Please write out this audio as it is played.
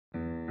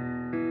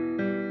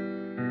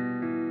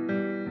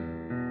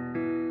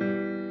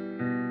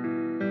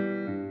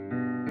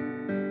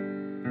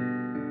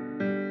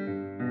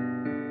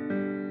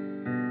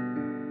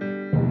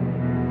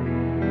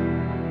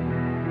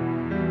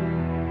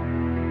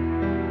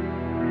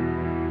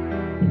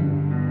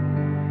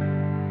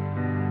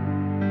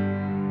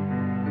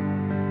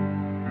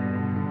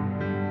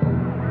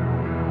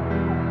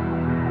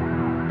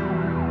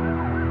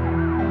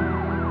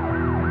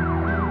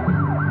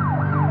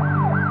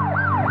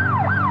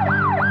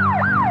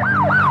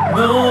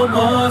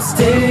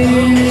state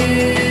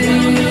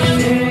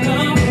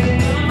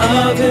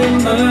of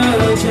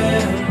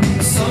emergency.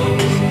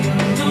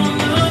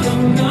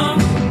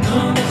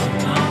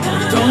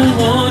 Don't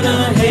wanna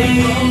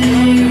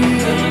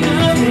hate,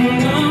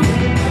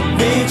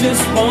 we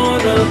just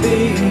wanna be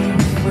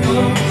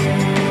free.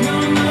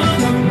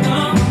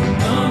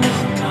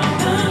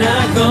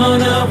 Not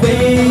gonna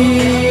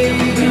wait,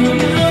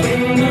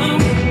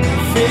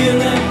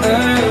 feeling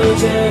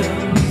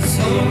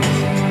urgency.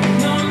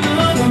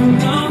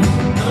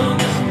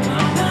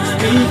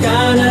 We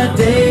got a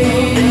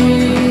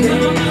date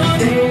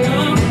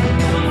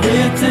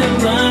written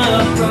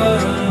my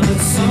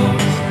pursuit.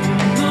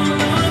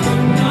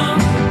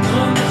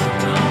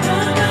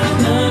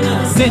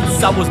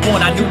 Since I was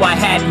born, I knew I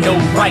had no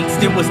rights.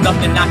 There was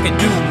nothing I could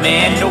do,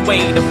 man, no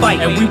way to fight.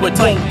 And we were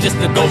told just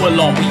to go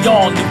along. We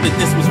all knew that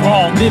this was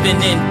wrong.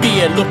 Living in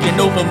fear, looking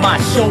over my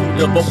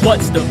shoulder. But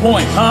what's the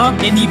point, huh?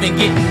 In even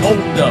getting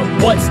older,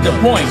 what's the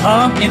point,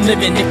 huh? In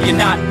living if you're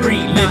not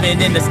free.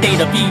 Living in a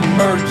state of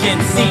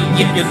emergency.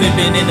 If you're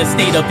living in a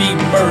state of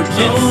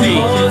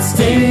emergency.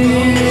 State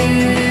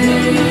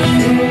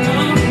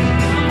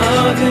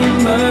of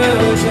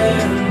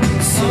emergency.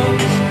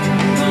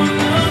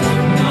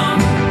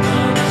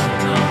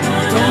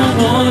 Don't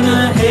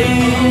wanna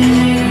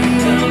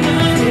hate,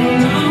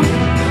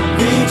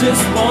 we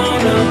just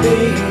wanna be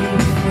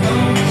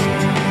free.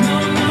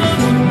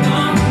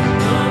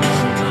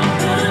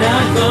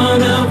 Not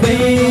gonna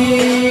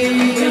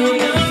wait,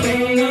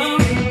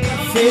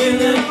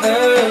 feeling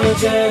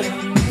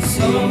urgency.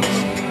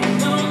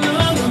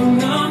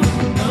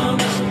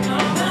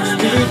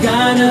 We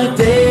got a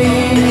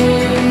date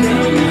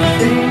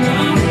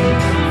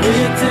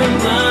written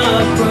my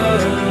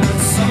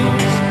pursuit.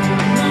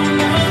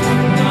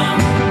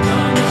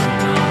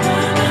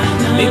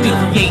 Maybe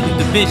creating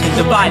division,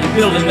 dividing,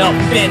 building up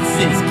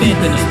fences,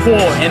 keeping us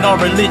poor, and our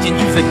religion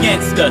used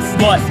against us.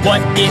 But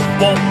it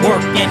won't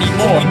work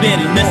anymore. We've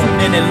been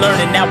listening and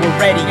learning, now we're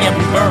ready and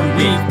we burn.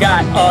 We've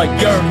got a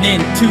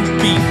yearning to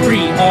be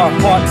free. Our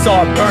hearts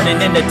are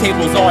burning and the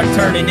tables are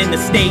turning in the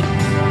state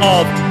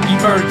of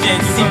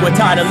emergency. We're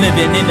tired of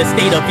living in the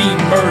state of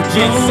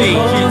emergency.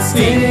 Of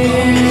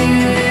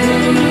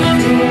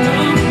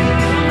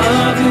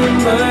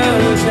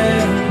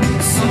emergency.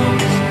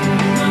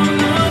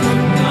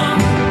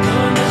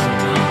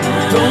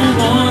 Don't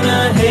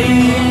wanna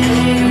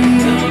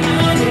hate,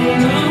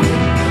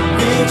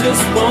 we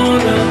just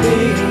wanna be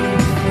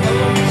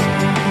free.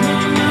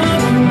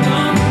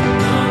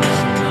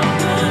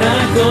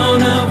 Not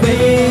gonna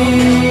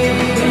wait,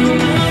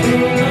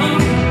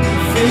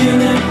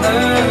 feeling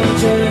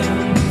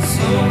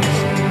urgency.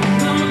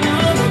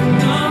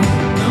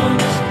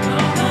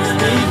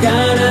 We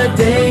got a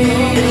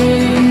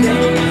date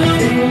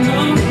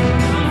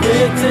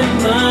written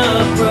my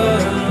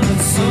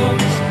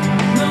pursuit.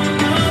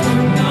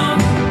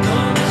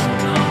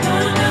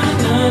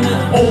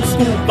 Old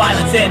school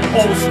violence and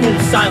old school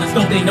silence.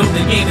 Don't they know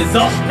the game is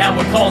up? Now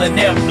we're calling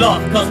their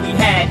bluff, cause we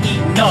had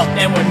enough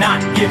and we're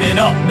not giving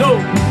up. No,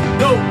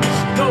 no,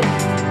 no.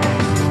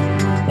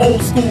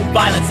 Old school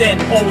violence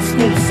and old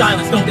school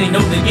silence. Don't they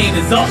know the game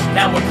is up?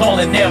 Now we're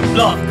calling their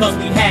bluff, cause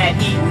we had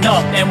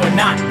enough and we're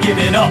not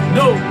giving up.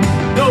 No,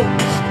 no.